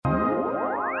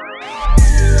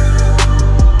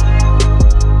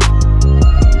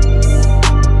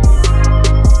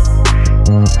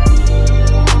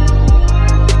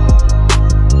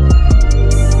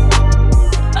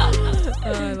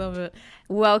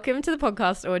Welcome to the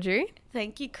podcast, Audrey.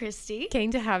 Thank you, Christy. Keen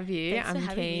to have you. Thanks for I'm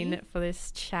having keen me. for this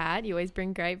chat. You always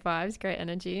bring great vibes, great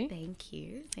energy. Thank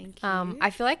you. Thank you. I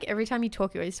feel like every time you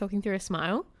talk, you're always talking through a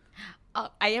smile. Oh,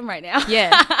 I am right now.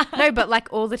 Yeah. No, but like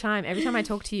all the time. Every time I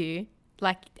talk to you,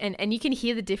 like, and you can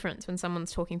hear the difference when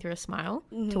someone's talking through a smile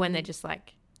to when they're just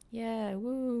like, yeah,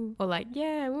 woo, or like,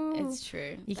 yeah, woo. It's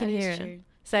true. You can hear it. True.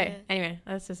 So Yeah. anyway,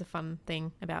 that's just a fun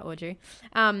thing about Audrey.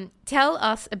 Tell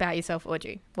us about yourself,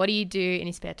 Audrey. What do you do in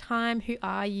your spare time? Who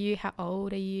are you? How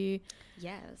old are you?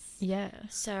 Yes. Yeah.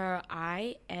 So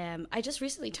I just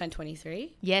recently turned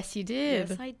 23. Yes, you did.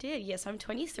 Yes, I did. Yes, I'm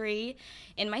 23.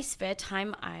 In my spare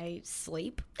time, I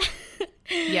sleep.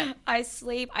 Yeah. I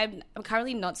sleep. I'm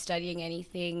currently not studying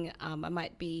anything. I'm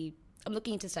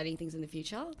looking into studying things in the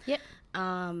future. Yep.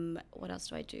 What else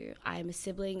do I do? I'm a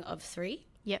sibling of 3.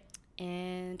 Yep.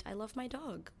 And I love my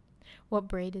dog. What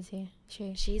breed is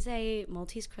she? She's a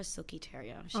Maltese Cross Silky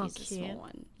Terrier. She's a cute. small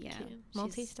one. Yeah. Cute.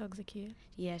 Maltese dogs are cute.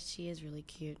 Yeah, she is really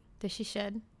cute. Does she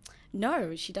shed?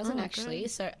 No, she doesn't Oh, actually.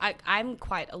 good. So I'm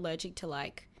quite allergic to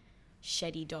like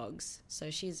sheddy dogs.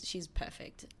 So she's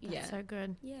perfect. That's yeah. so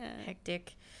good. Yeah.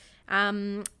 Hectic.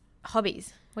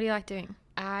 Hobbies. What do you like doing?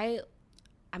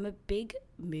 I'm a big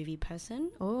movie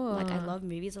person. Oh. Like I love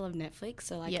movies. I love Netflix.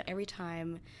 So like Yeah. every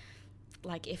time,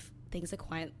 like if things are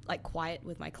quiet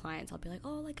with my clients, I'll be like,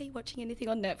 oh, like, are you watching anything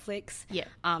on Netflix? Yeah.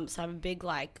 So I'm a big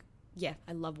I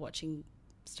love watching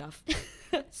stuff.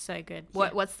 So good. Yeah.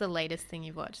 What's the latest thing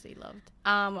you've watched that you loved?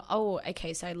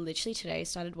 Okay. So I literally today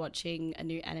started watching a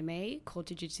new anime called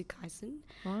Jujutsu Kaisen.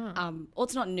 Wow. Well,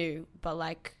 it's not new, but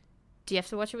like, Do you have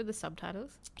to watch it with the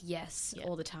subtitles? yes, Yeah.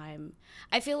 all the time.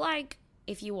 I feel like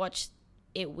if you watch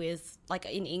it with like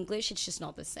in English, it's just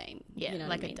not the same. Yeah, you know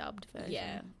like what I a mean? dubbed version.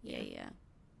 Yeah.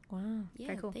 Wow. Yeah,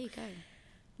 Very cool. there you go.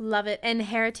 Love it. And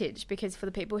heritage, because for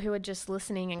the people who are just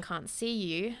listening and can't see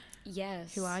you,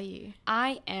 Yes. who are you?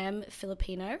 I am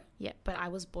Filipino. Yeah. But I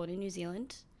was born in New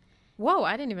Zealand. Whoa,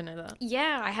 I didn't even know that.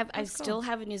 Yeah, I That's cool. still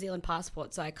have a New Zealand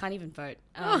passport, so I can't even vote.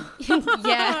 Oh.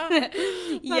 Yeah.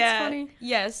 That's funny.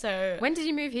 Yeah, so When did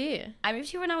you move here? I moved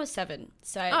here when I was 7.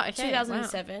 So Okay,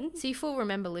 2007. So you full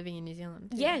remember living in New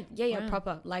Zealand? Yeah, Wow.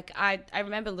 proper. Like I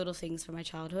remember little things from my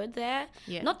childhood there.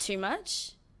 Yeah. Not too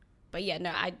much. But yeah, no,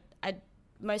 I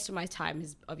most of my time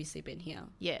has obviously been here.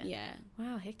 Yeah. Yeah.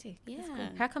 Wow, hectic. That's Yeah. cool.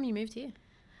 How come you moved here?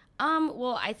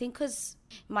 Well, I think because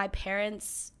my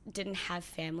parents didn't have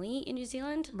family in New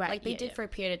Zealand. Right, Like they yeah, did yeah. for a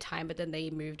period of time, but then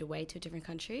they moved away to a different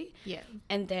country. Yeah.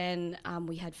 And then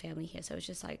we had family here, so it was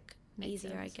just like Makes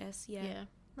easier, sense. I guess. Yeah. Yeah.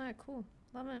 No, cool.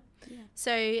 Love it. Yeah.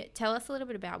 So tell us a little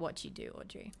bit about what you do,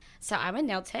 Audrey. So I'm a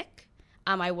nail tech.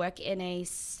 I work in a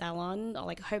salon, or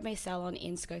like a homemade salon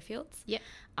in Schofields. Yep.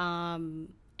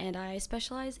 And I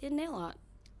specialize in nail art.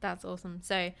 That's awesome.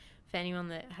 So for anyone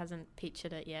that hasn't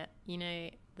pictured it yet, you know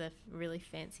the really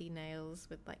fancy nails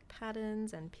with like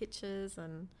patterns and pictures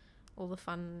and all the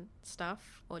fun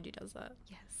stuff. Audrey does that.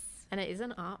 Yes. And it is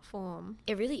an art form.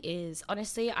 It really is.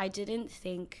 Honestly, I didn't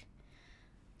think,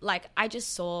 like, I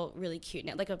just saw really cute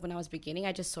nails. Like, when I was beginning,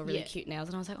 I just saw really Yeah. cute nails.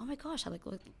 And I was like, oh my gosh,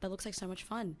 that looks like so much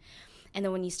fun. And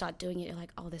then when you start doing it, you're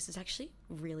like, oh, this is actually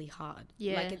really hard.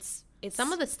 Yeah. Like, it's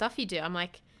Some of the stuff you do, I'm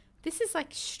like, this is like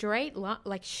straight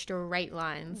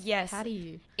lines. Yes. How do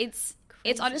you? It's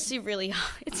Crazy. honestly really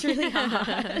hard. It's really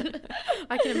hard.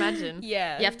 I can imagine.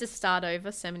 Yeah. You have to start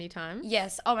over so many times.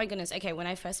 Yes. Oh my goodness. Okay. When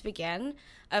I first began,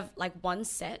 of like one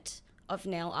set of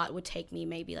nail art would take me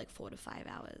maybe like 4 to 5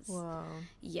 hours. Whoa.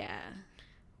 Yeah.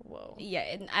 Whoa. Yeah.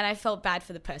 And I felt bad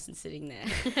for the person sitting there.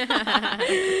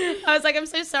 I was like, I'm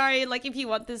so sorry. Like, if you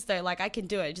want this though, like I can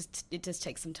do it. It just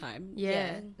takes some time.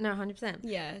 Yeah. No, 100%.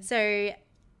 Yeah. So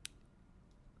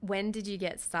when did you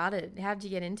get started? How did you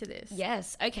get into this?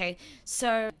 Yes. Okay.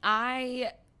 So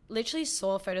I literally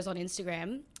saw photos on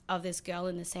Instagram of this girl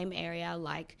in the same area,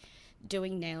 like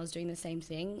doing nails, doing the same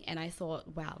thing. And I thought,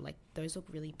 wow, like those look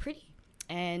really pretty.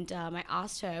 And I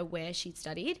asked her where she'd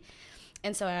studied.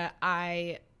 And so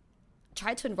I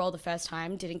tried to enroll the first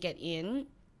time, didn't get in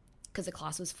because the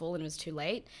class was full and it was too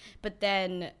late. But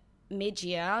then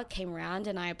mid-year came around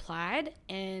and I applied,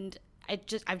 and I've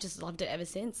just loved it ever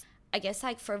since. I guess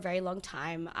like for a very long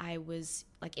time I was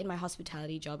like in my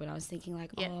hospitality job, and I was thinking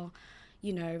like, Yeah. oh,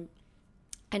 you know,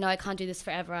 I know I can't do this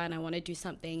forever and I want to do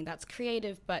something that's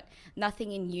creative, but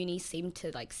nothing in uni seemed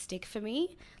to like stick for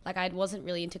me. Like I wasn't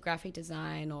really into graphic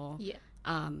design or, Yeah.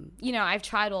 you know, I've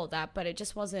tried all that, but it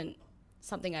just wasn't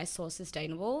something I saw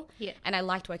sustainable. Yeah. And I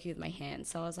liked working with my hands.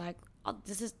 So I was like, oh,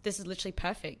 this is literally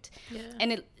perfect. Yeah.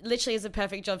 And it literally is a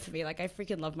perfect job for me. Like I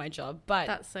freaking love my job, but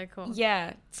That's so cool.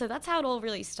 yeah. So that's how it all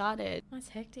really started. That's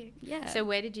hectic. Yeah. So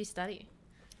where did you study?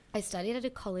 I studied at a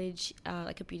college,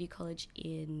 like a beauty college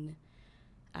in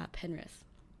Penrith.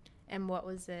 And what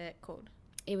was it called?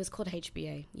 It was called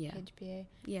HBA, yeah. HBA.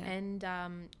 Yeah. And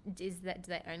do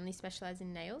they only specialize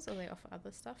in nails, or they offer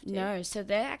other stuff too? No, so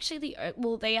they're actually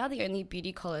they are the only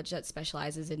beauty college that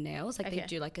specializes in nails. Like they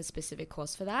do like a specific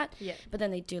course for that. Yeah. But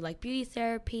then they do like beauty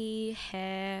therapy,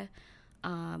 hair,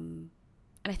 and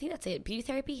I think that's it. Beauty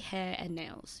therapy, hair, and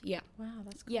nails. Yeah. Wow,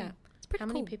 that's cool. Yeah. It's pretty How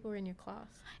cool. many people were in your class?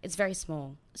 It's very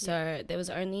small. So there was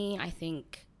only, I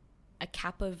think, a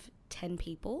cap of 10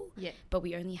 people. Yeah. But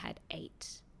we only had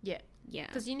 8. Yeah. Yeah.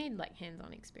 Because you need like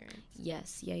hands-on experience.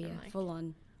 Yes. Yeah. like- Full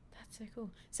on. That's so cool.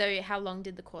 So how long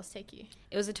did the course take you?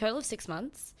 It was a total of 6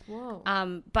 months. Whoa.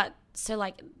 But so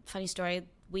like, funny story,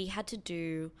 we had to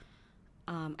do,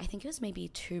 I think it was maybe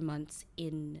 2 months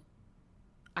in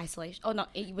isolation. Oh, not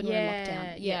when we were in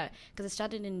lockdown. Yeah. Because it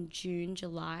started in June,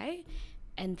 July,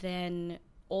 and then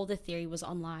all the theory was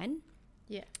online.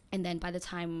 Yeah. And then by the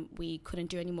time we couldn't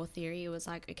do any more theory, it was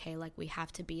like, okay, like we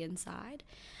have to be inside.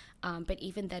 But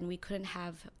even then we couldn't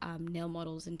have nail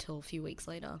models until a few weeks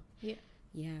later. Yeah.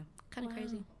 Yeah. Kind of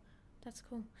crazy. That's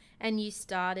cool. And you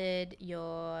started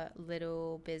your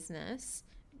little business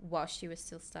whilst you were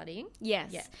still studying?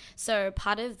 Yes. Yeah. So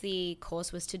part of the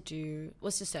course was to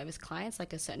service clients,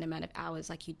 like a certain amount of hours,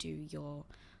 like you do your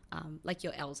like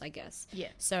your L's, I guess. Yeah.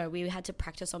 So we had to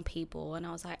practice on people, and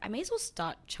I was like, I may as well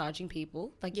start charging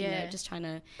people, like, you know, just trying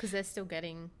to... Because they're still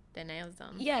getting their nails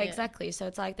done. Yeah, exactly. So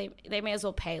it's like they may as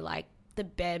well pay, like, the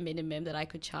bare minimum that I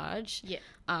could charge. Yeah.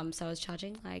 So I was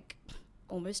charging, like,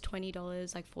 almost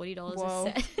 $20, like $40 Whoa.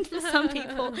 a set for some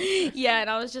people. Yeah, and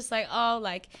I was just like, oh,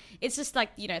 like, it's just like,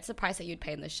 you know, it's the price that you'd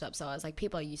pay in the shop. So I was like,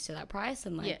 people are used to that price,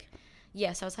 and like, so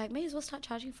I was like, may as well start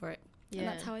charging for it. Yeah. And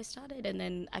that's how I started. And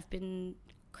then I've been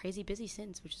crazy busy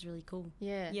since, which is really cool.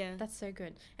 Yeah, that's so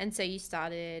good. And so you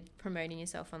started promoting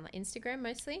yourself on like Instagram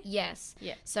mostly? Yes.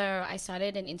 Yeah. So I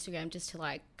started an Instagram just to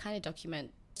like kind of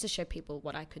document, to show people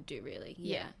what I could do, really.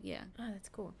 Yeah. Oh, that's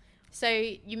cool. So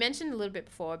you mentioned a little bit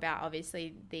before about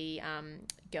obviously the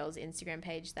girls' Instagram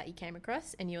page that you came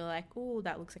across, and you were like, oh,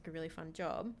 that looks like a really fun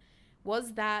job.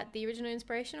 Was that the original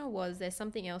inspiration, or was there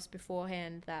something else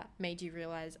beforehand that made you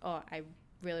realize, oh, I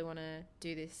really want to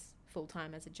do this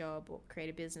full-time as a job or create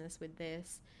a business with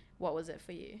this? What was it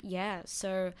for you? Yeah,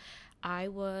 so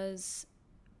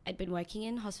I'd been working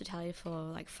in hospitality for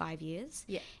like 5 years.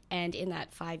 Yeah. And in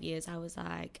that 5 years, I was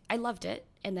like, I loved it.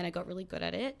 And then I got really good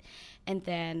at it. And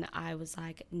then I was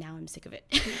like, now I'm sick of it.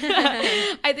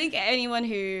 I think anyone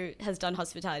who has done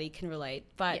hospitality can relate.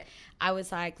 But I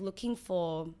was like looking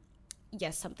for,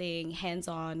 something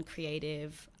hands-on,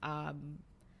 creative.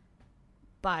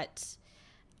 But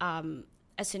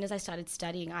as soon as I started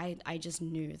studying, I just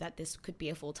knew that this could be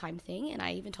a full-time thing. And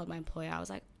I even told my employer,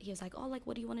 he was like, oh, like,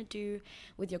 what do you want to do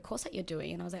with your course that you're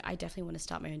doing? And I was like, I definitely want to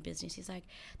start my own business. He's like,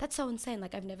 that's so insane.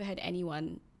 Like, I've never heard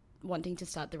anyone wanting to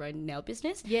start their own nail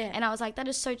business. Yeah. And I was like, that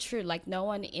is so true. Like, no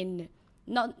one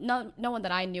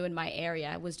that I knew in my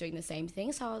area was doing the same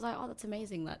thing. So I was like, oh, that's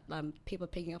amazing that people are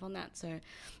picking up on that. So,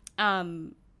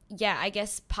 I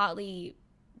guess partly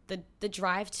the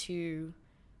drive to...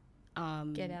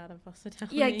 get out of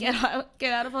hospitality. Yeah,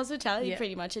 get out of hospitality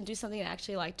pretty much, and do something I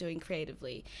actually like doing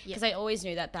creatively. Because I always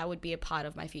knew that would be a part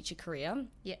of my future career.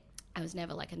 Yeah. I was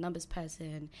never like a numbers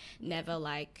person, never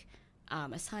like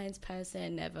a science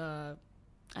person, never,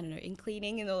 I don't know, in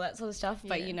cleaning and all that sort of stuff.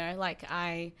 But, you know, like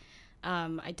I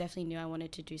definitely knew I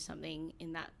wanted to do something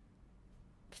in that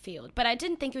field. But I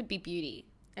didn't think it would be beauty.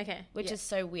 Okay. Which is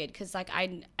so weird, because like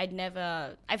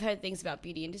I've heard things about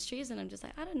beauty industries, and I'm just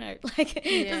like, I don't know, like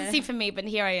it doesn't seem for me, but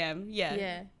here I am.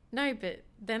 Yeah. No, but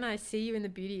then I see you in the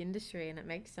beauty industry, and it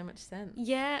makes so much sense.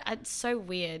 Yeah, it's so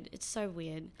weird.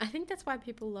 I think that's why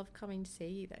people love coming to see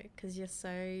you though, because you're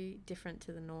so different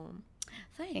to the norm.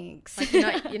 Thanks.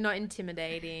 Like you're not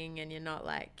intimidating, and you're not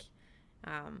like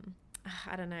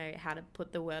I don't know how to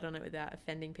put the word on it without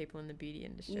offending people in the beauty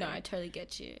industry. No, I totally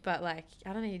get you. But like,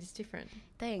 I don't know, you're just different.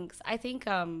 Thanks. I think,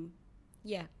 some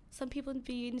people in the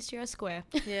beauty industry are square.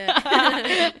 Yeah.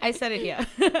 I said it here.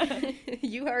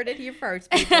 You heard it here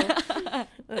first, people.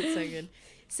 That's so good.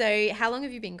 So how long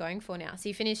have you been going for now? So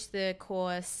you finished the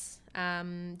course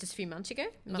just a few months ago?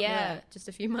 Just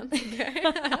a few months ago.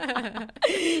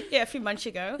 Yeah, a few months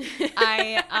ago.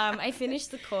 I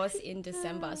finished the course in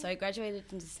December. So I graduated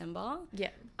in December. Yeah.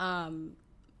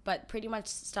 But pretty much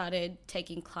started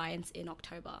taking clients in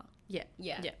October. Yeah,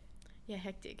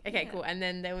 hectic. Okay, cool. And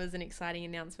then there was an exciting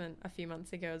announcement a few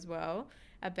months ago as well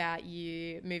about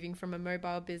you moving from a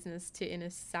mobile business to in a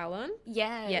salon.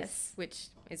 Yes, which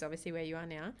is obviously where you are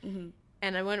now. Mm-hmm.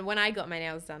 And when I got my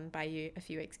nails done by you a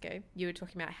few weeks ago, you were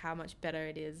talking about how much better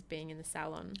it is being in the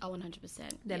salon. Oh, 100%.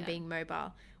 Than being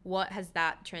mobile. What has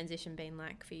that transition been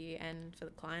like for you and for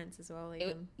the clients as well?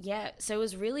 So it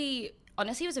was really,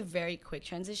 honestly, it was a very quick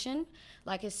transition.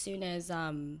 Like as soon as,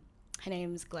 her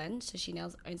name's Glenn, so she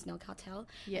owns Nail Cartel.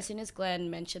 Yeah. As soon as Glenn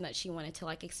mentioned that she wanted to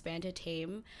like expand her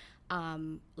team,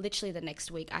 literally the next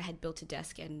week I had built a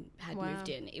desk and had moved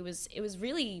in. It was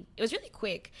really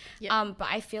quick. Yep. But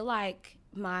I feel like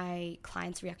my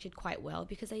clients reacted quite well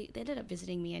because they ended up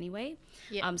visiting me anyway.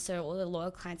 Yep. So all the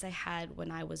loyal clients I had when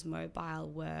I was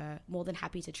mobile were more than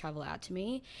happy to travel out to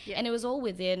me. Yep. And it was all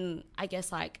within, I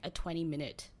guess, like a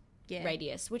 20-minute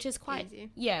radius, which is quite easy.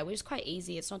 Yeah, which is quite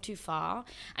easy. It's not too far.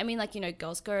 I mean, like, you know,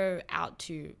 girls go out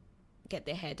to get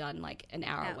their hair done like an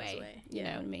hour away. You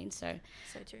know what I mean? So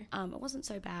true. It wasn't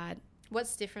so bad.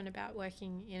 What's different about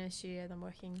working in a studio than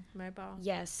working mobile?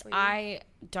 Yes, I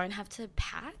don't have to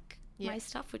pack my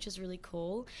stuff, which is really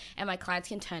cool. And my clients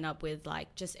can turn up with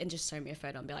like just show me a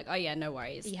photo and be like, oh yeah, no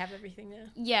worries. You have everything there.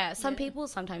 Yeah, some people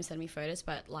sometimes send me photos,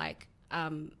 but like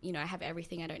you know, I have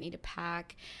everything. I don't need to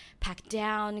pack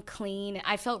down, clean.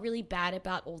 I felt really bad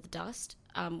about all the dust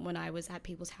when I was at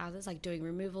people's houses, like doing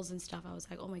removals and stuff. I was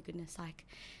like, oh my goodness, like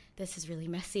this is really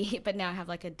messy. But now I have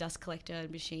like a dust collector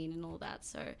machine and all that.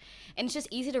 So, and it's just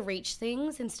easy to reach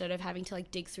things instead of having to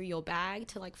like dig through your bag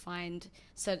to like find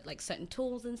certain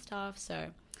tools and stuff. So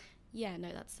yeah, no,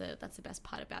 that's the best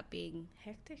part about being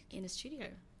hectic in a studio.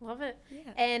 Love it.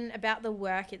 Yeah. And about the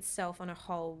work itself on a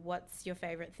whole, what's your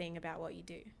favorite thing about what you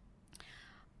do?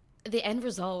 The end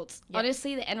result. Yep.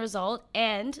 Honestly, the end result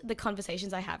and the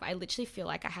conversations I have. I literally feel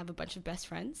like I have a bunch of best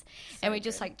friends and we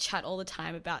just like chat all the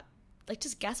time about like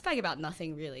just gas bag about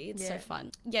nothing really. It's so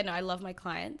fun. Yeah, no, I love my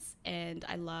clients and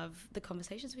I love the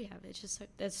conversations we have.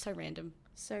 It's so random.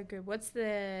 So good. What's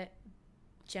the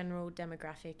general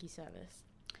demographic you service?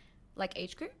 Like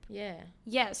age group?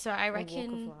 Yeah, so I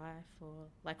reckon walk of life, or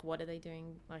like what are they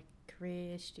doing, like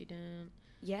career, student?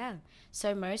 Yeah,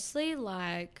 so mostly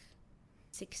like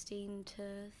 16 to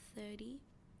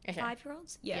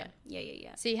 35-year-olds. Yeah.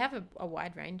 So you have a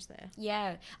wide range there.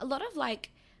 Yeah, a lot of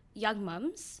like young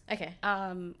mums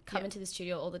come into the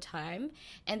studio all the time,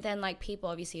 and then like people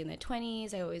obviously in their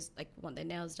 20s, they always like want their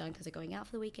nails done because they're going out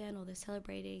for the weekend or they're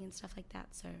celebrating and stuff like that.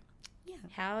 So yeah.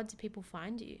 How do people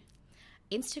find you?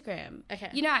 Instagram. Okay.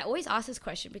 You know, I always ask this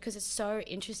question because it's so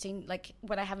interesting. Like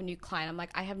when I have a new client, I'm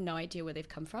like, I have no idea where they've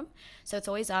come from. So it's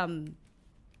always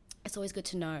good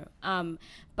to know.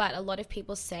 But a lot of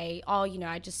people say, oh, you know,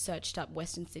 I just searched up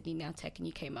Western Sydney Nail Tech and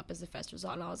you came up as the first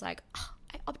result. And I was like, oh,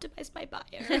 I optimized my bio.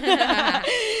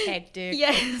 Hectic.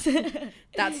 Yes.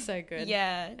 That's so good.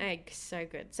 Yeah. So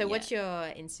good. So what's your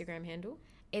Instagram handle?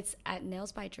 It's at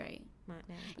Nails by Dre.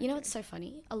 You know, it's so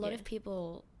funny. A lot of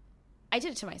people... I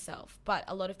did it to myself, but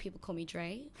a lot of people call me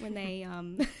Dre when they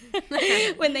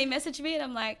when they message me, and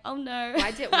I'm like, oh no.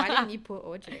 Why didn't you put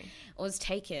Audrey? It was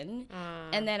taken,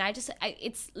 and then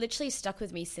it's literally stuck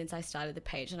with me since I started the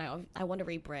page, and I want to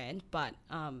rebrand, but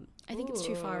I think it's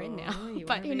too far in now.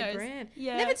 But who knows?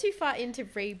 Yeah, never too far into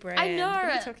rebrand. I know. What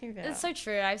are you talking about? It's so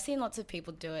true. I've seen lots of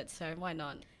people do it, so why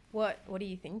not? What are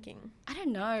you thinking? I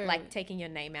don't know. Like taking your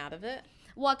name out of it?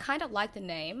 Well, I kind of like the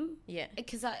name. Yeah.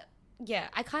 Because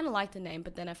I kind of like the name,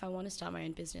 but then if I want to start my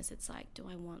own business, it's like, do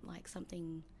I want like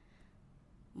something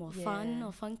more fun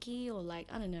or funky or like,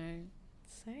 I don't know.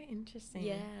 So interesting.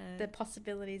 Yeah. The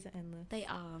possibilities are endless. They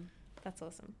are. That's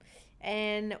awesome.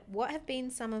 And what have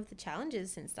been some of the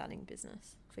challenges since starting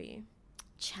business for you?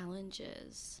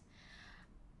 Challenges?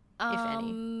 If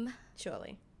any.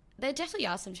 Surely. There definitely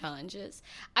are some challenges.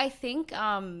 I think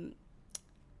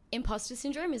imposter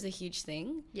syndrome is a huge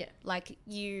thing. Yeah. Like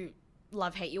you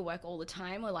hate your work all the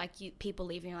time, or like people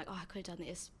leaving like, oh, I could have done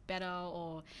this better,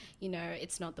 or you know,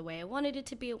 it's not the way I wanted it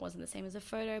to be, it wasn't the same as a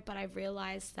photo. But I've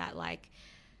realized that like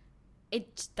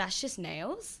that's just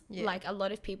nails. Like a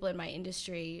lot of people in my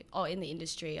industry or in the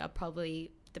industry are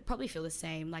probably feel the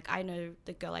same. Like I know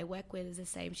the girl I work with is the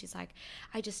same. She's like,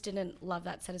 I just didn't love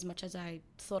that set as much as I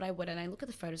thought I would. And I look at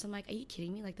the photos, I'm like, are you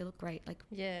kidding me? Like they look great. Like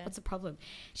what's the problem?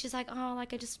 She's like, oh,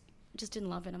 like I just didn't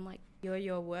love it. I'm like, you're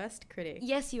your worst critic.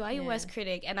 Yes, you are your worst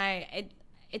critic. And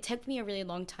it took me a really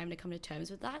long time to come to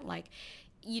terms with that. Like,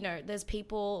 you know, there's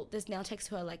nail techs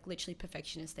who are like literally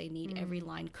perfectionists. They need every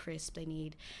line crisp. They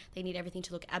need everything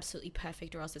to look absolutely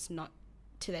perfect, or else it's not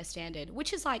to their standard,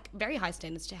 which is like very high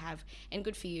standards to have and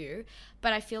good for you.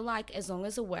 But I feel like as long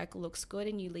as the work looks good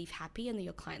and you leave happy and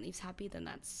your client leaves happy, then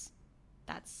that's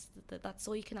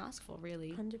all you can ask for,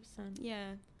 really. 100%.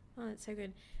 Yeah. Oh, that's so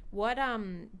good. What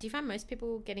do you find most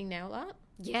people getting nail art?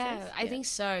 Yeah, I think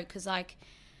so, because like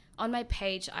On my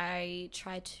page, I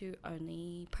try to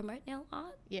only promote nail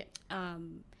art. Yeah.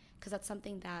 Because that's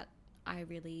something that I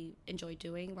really enjoy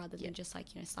doing rather than just like,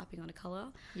 slapping on a color.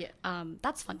 Yeah.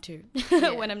 That's fun too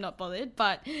when I'm not bothered.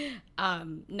 But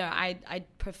no, I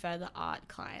prefer the art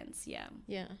clients. Yeah.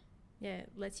 Yeah. Yeah.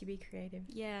 It lets you be creative.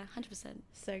 Yeah, 100%.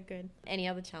 So good. Any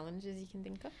other challenges you can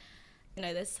think of?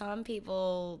 There's some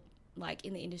people like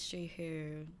in the industry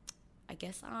who I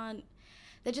guess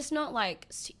they're just not like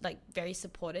very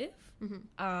supportive.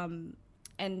 Mm-hmm.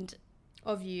 And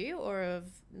of you or of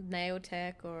nail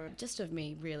tech or just of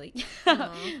me, really,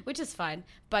 Aww. which is fine.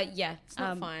 But yeah, it's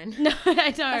not fine. No, I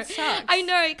know. That sucks. I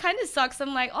know it kind of sucks.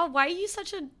 I'm like, oh, why are you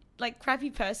such a like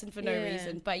crappy person for no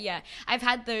reason? But yeah, I've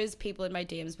had those people in my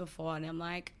DMs before, and I'm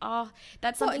like, oh,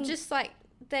 that's something. What, just like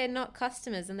they're not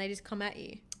customers and they just come at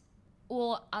you.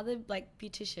 Or other like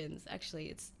beauticians,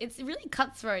 actually. It's really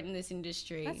cutthroat in this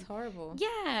industry. That's horrible.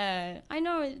 Yeah, I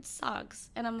know, it sucks.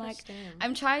 And I'm Gosh, like, damn.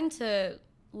 I'm trying to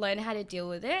learn how to deal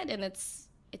with it, and it's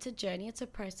a journey, it's a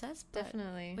process, but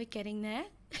Definitely. we're getting there.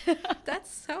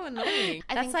 That's so annoying.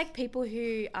 I That's think, like people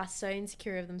who are so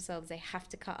insecure of themselves, they have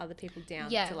to cut other people down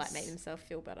to like make themselves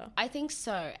feel better. I think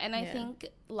so. And I think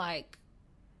like,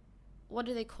 what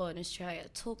do they call it in Australia?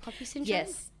 Tall poppy syndrome?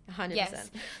 Yes. 100%.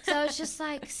 Yes. So it's just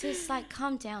like, sis, like,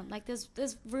 calm down. Like,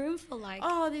 there's room for like...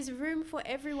 Oh, there's room for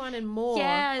everyone and more.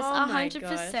 Yes, oh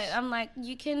 100%. I'm like,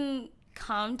 you can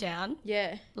calm down.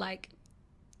 Yeah. Like,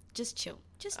 just chill.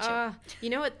 Just chill. You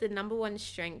know what the number one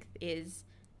strength is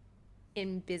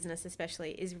in business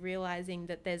especially is realizing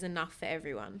that there's enough for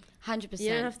everyone. 100%. You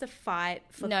don't have to fight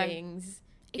for things.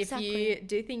 Exactly. If you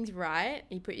do things right,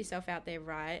 you put yourself out there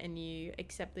right, and you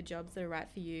accept the jobs that are right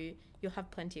for you, you'll have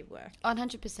plenty of work.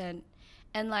 100%.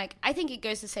 And like, I think it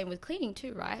goes the same with cleaning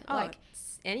too, right? Oh, like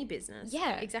any business.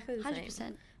 Yeah. Exactly the 100%.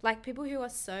 same. Like people who are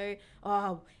so,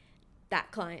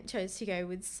 that client chose to go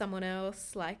with someone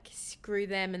else, like screw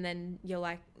them, and then you're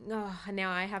like, oh,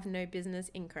 now I have no business.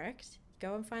 Incorrect.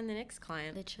 Go and find the next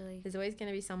client. Literally. There's always going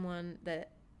to be someone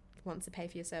that wants to pay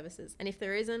for your services. And if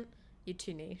there isn't, you're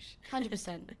too niche.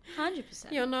 100%.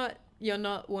 100%. You're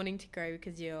not wanting to grow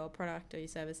because your product or your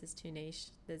service is too niche.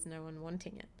 There's no one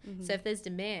wanting it. Mm-hmm. So if there's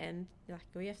demand, like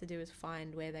all you have to do is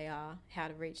find where they are, how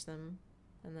to reach them,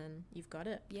 and then you've got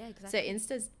it. Yeah, exactly. So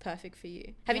Insta's perfect for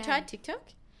you. Have you tried TikTok?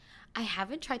 I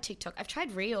haven't tried TikTok. I've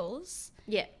tried Reels.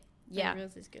 Yeah. Yeah.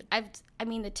 Reels is good. I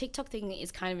mean, the TikTok thing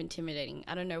is kind of intimidating.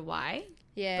 I don't know why.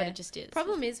 Yeah. But it just is.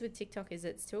 Problem is with TikTok is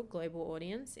it's still a global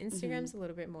audience. Instagram's a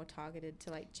little bit more targeted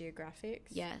to like geographics.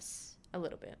 Yes. A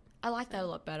little bit. I like that a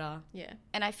lot better. Yeah.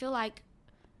 And I feel like,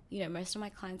 most of my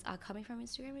clients are coming from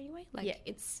Instagram anyway. Like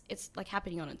it's like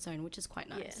happening on its own, which is quite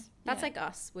nice. Yeah. That's like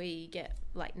us. We get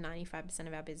like 95%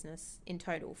 of our business in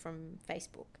total from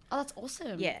Facebook. Oh, that's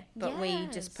awesome. Yeah. But we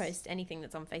just post anything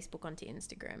that's on Facebook onto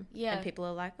Instagram. Yeah. And people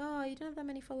are like, oh, you don't have that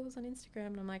many followers on Instagram.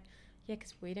 And I'm like, yeah,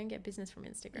 because we don't get business from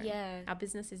Instagram. Yeah. Our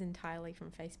business is entirely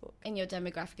from Facebook. And your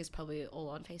demographic is probably all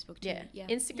on Facebook too. Yeah.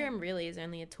 Instagram really is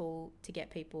only a tool to get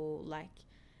people like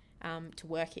to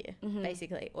work here,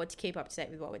 basically, or to keep up to date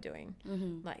with what we're doing.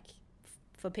 Mm-hmm. Like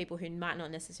for people who might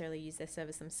not necessarily use their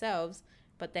service themselves,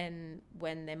 but then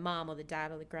when their mum or the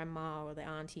dad or the grandma or the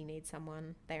auntie needs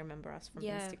someone, they remember us from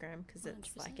Instagram because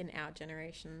it's like an our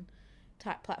generation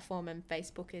type platform, and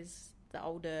Facebook is the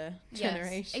older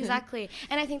generation. Exactly.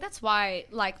 And I think that's why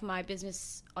like my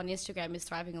business on Instagram is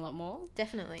thriving a lot more.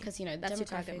 Definitely. Because, that's your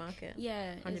target market.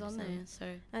 Yeah, 100%. Is on there. So.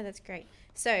 Oh, that's great.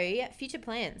 So, yeah, future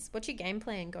plans. What's your game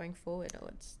plan going forward? Or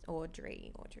it's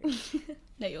Audrey.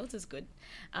 No, yours is good.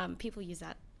 People use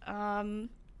that.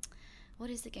 What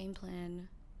is the game plan?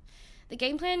 The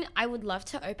game plan, I would love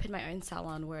to open my own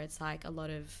salon where it's like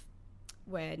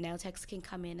where nail techs can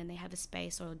come in and they have a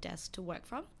space or a desk to work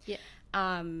from. Yeah.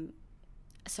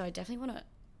 So I definitely want to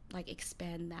like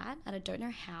expand that, and I don't know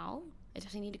how. I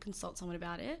definitely need to consult someone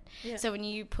about it. Yeah. So when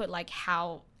you put like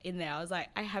how in there, I was like,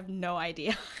 I have no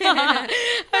idea. I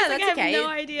have okay. No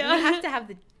idea. You have to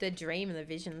have the dream and the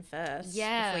vision first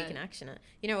before you can action it.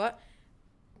 You know what?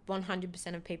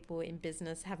 100% of people in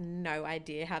business have no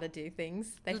idea how to do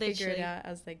things. They figure it out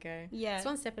as they go. Yeah. It's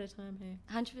one step at a time, hey?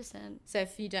 100%. So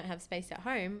if you don't have space at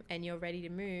home and you're ready to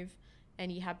move,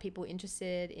 and you have people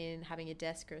interested in having a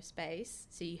desk or a space,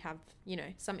 so you have,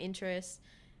 some interest,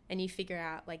 and you figure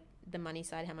out like the money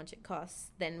side, how much it costs,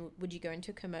 then would you go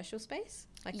into a commercial space?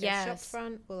 Like a shop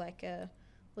front or like a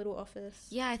little office?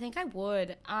 Yeah, I think I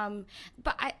would.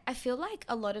 But I feel like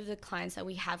a lot of the clients that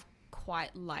we have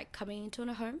quite like coming into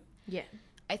a home. Yeah.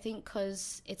 I think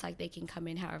because it's like they can come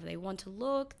in however they want to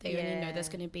look. They only know there's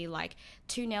going to be like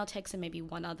 2 nail techs and maybe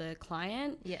one other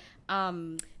client. Yeah.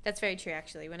 That's very true,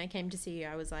 actually. When I came to see you,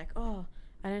 I was like, oh,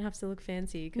 I don't have to look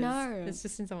fancy because No. it's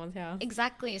just in someone's house.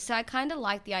 Exactly. So I kind of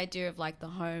like the idea of like the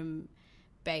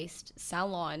home-based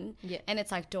salon. Yeah. And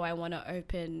it's like, do I want to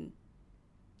open,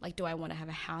 like, do I want to have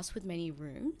a house with many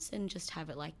rooms and just have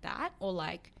it like that? Or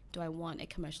like, do I want a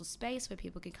commercial space where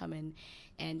people can come in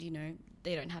and, you know,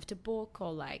 they don't have to book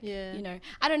or like, Yeah. you know,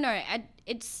 I don't know.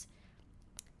 It's,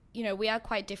 you know, we are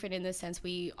quite different in the sense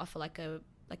we offer like a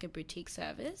boutique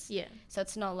service. Yeah. So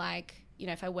it's not like, you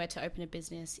know, if I were to open a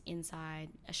business inside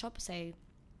a shop per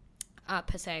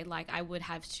se, like I would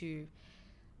have to,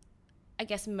 I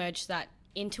guess, merge that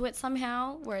into it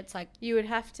somehow where it's like, You would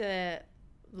have to,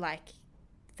 like,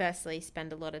 firstly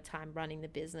spend a lot of time running the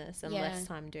business and Yeah. less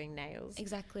time doing nails.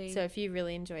 exactly. So if you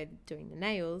really enjoy doing the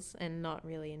nails and not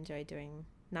really enjoy doing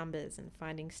numbers and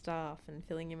finding staff and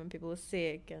filling in when people are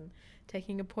sick and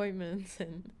taking appointments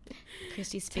and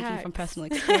Christy's speaking from tax. personal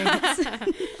experience.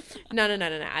 No.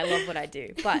 I love what I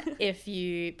do. But if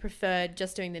you prefer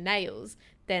just doing the nails,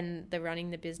 then the running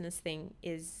the business thing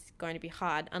is going to be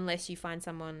hard unless you find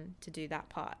someone to do that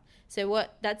part. So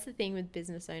that's the thing with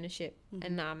business ownership.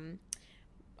 Mm-hmm. And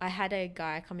I had a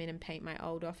guy come in and paint my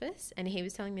old office, and he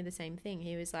was telling me the same thing.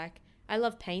 He was like, I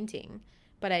love painting,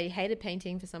 but I hated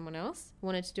painting for someone else. I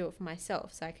wanted to do it for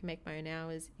myself so I can make my own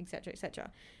hours, etc.,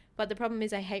 etc. But the problem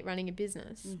is I hate running a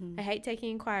business. Mm-hmm. I hate taking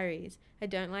inquiries. I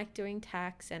don't like doing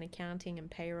tax and accounting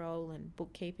and payroll and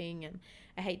bookkeeping, and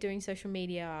I hate doing social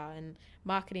media and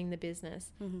marketing the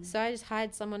business. Mm-hmm. So I just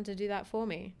hired someone to do that for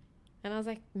me. And I was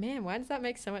like, man, why does that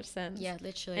make so much sense? Yeah,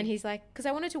 literally. And he's like, because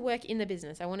I wanted to work in the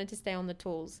business. I wanted to stay on the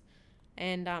tools.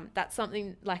 And that's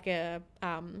something like a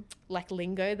like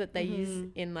lingo that they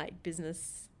use in like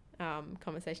business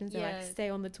conversations. They're like, stay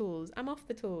on the tools. I'm off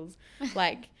the tools.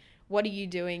 Like, what are you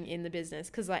doing in the business?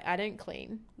 Because like I don't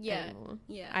clean anymore.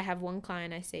 Yeah. I have one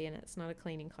client I see, and it's not a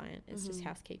cleaning client. It's just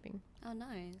housekeeping. Oh,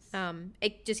 nice.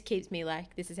 It just keeps me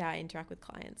like, this is how I interact with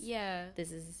clients. Yeah.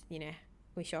 This is, you know,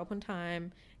 we show up on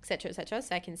time, etc., etc.,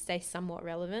 so I can stay somewhat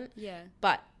relevant. Yeah.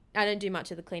 But I don't do much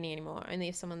of the cleaning anymore. Only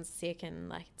if someone's sick and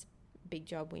like it's a big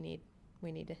job, we need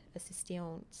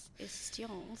assistance.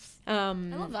 I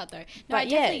love that though. No, but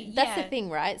that's the thing,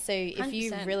 right? So if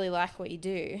you 100%. really like what you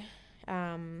do,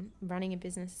 running a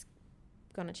business is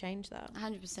gonna change that.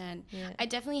 100%. Yeah. I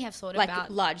definitely have thought Like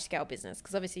about large scale business,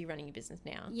 because obviously you're running your business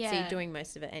now. Yeah. So you're doing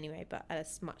most of it anyway, but at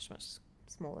a much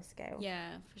smaller scale.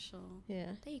 Yeah, for sure.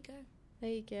 Yeah. There you go. There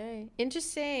you go.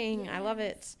 Interesting. I love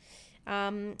it.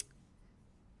 To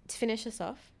finish us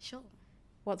off, Sure.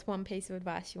 what's one piece of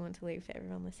advice you want to leave for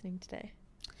everyone listening today?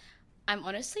 I'm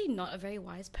honestly not a very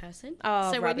wise person.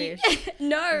 Oh, so rubbish.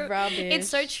 No, Rubbish. it's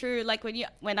so true. Like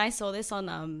when I saw this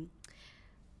on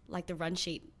like the run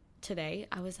sheet today,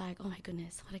 I was like, oh my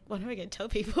goodness, what am I going to tell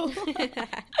people?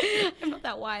 I'm not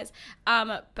that wise.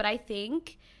 But I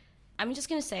think I'm just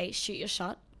going to say, shoot your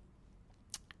shot.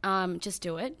 Just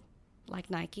do it, like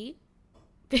Nike.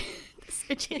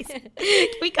 So cheesy. Can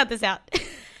we cut this out?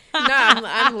 No,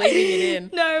 I'm leaving it in.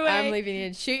 No way. I'm leaving it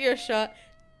in. Shoot your shot.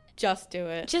 Just do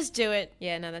it. Just do it.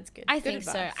 Yeah, no, that's good. I Good think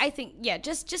advice. so. I think, yeah,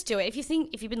 just do it.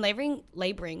 If you've been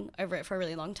laboring over it for a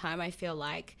really long time, I feel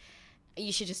like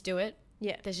you should just do it.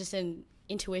 Yeah. There's just an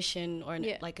intuition or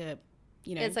like a,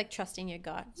 you know. It's like trusting your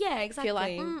gut. Yeah, exactly. Feel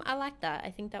like, I like that.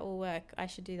 I think that will work. I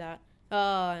should do that.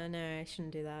 Oh, no, I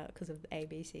shouldn't do that because of A,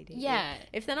 B, C, D. Yeah.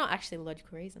 If they're not actually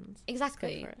logical reasons.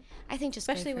 Exactly. Just go for it. I think just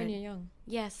Especially go for when it. you're young.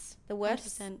 Yes. The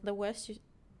worst 100%.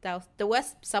 the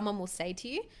worst someone will say to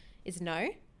you is no.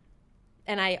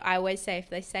 And I always say, if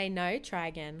they say no, try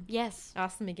again. Yes.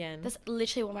 Ask them again. That's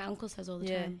literally what my uncle says all the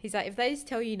time. He's like, if they just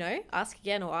tell you no, ask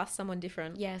again or ask someone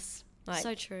different. Yes. Like,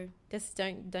 so true. Just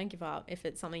don't give up if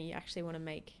it's something you actually want to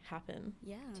make happen.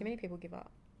 Yeah. Too many people give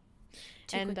up.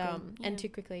 Too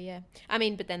quickly, yeah. I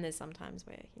mean, but then there's some times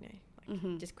where, you know,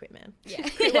 like, just quit, man. Yeah.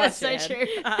 Quit That's while so you true.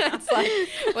 can. It's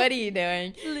like, what are you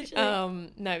doing?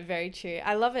 Literally. No, very true.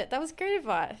 I love it. That was great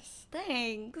advice.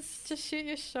 Thanks. Just shoot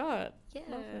your shot. Yeah.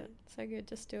 Love it. So good.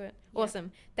 Just do it. Yeah.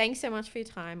 Awesome. Thanks so much for your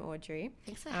time, Audrey.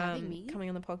 Thanks for having me. Coming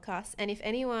on the podcast. And if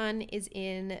anyone is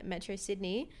in Metro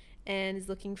Sydney and is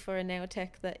looking for a nail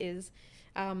tech that is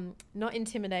not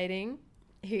intimidating,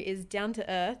 who is down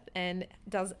to earth and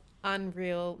does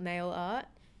unreal nail art,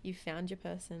 you found your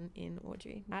person in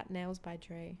Audrey at Nails by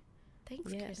Dre.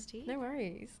 Thanks, Christy. No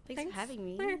worries. Thanks for having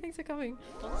me. No, thanks for coming.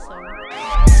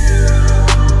 Awesome.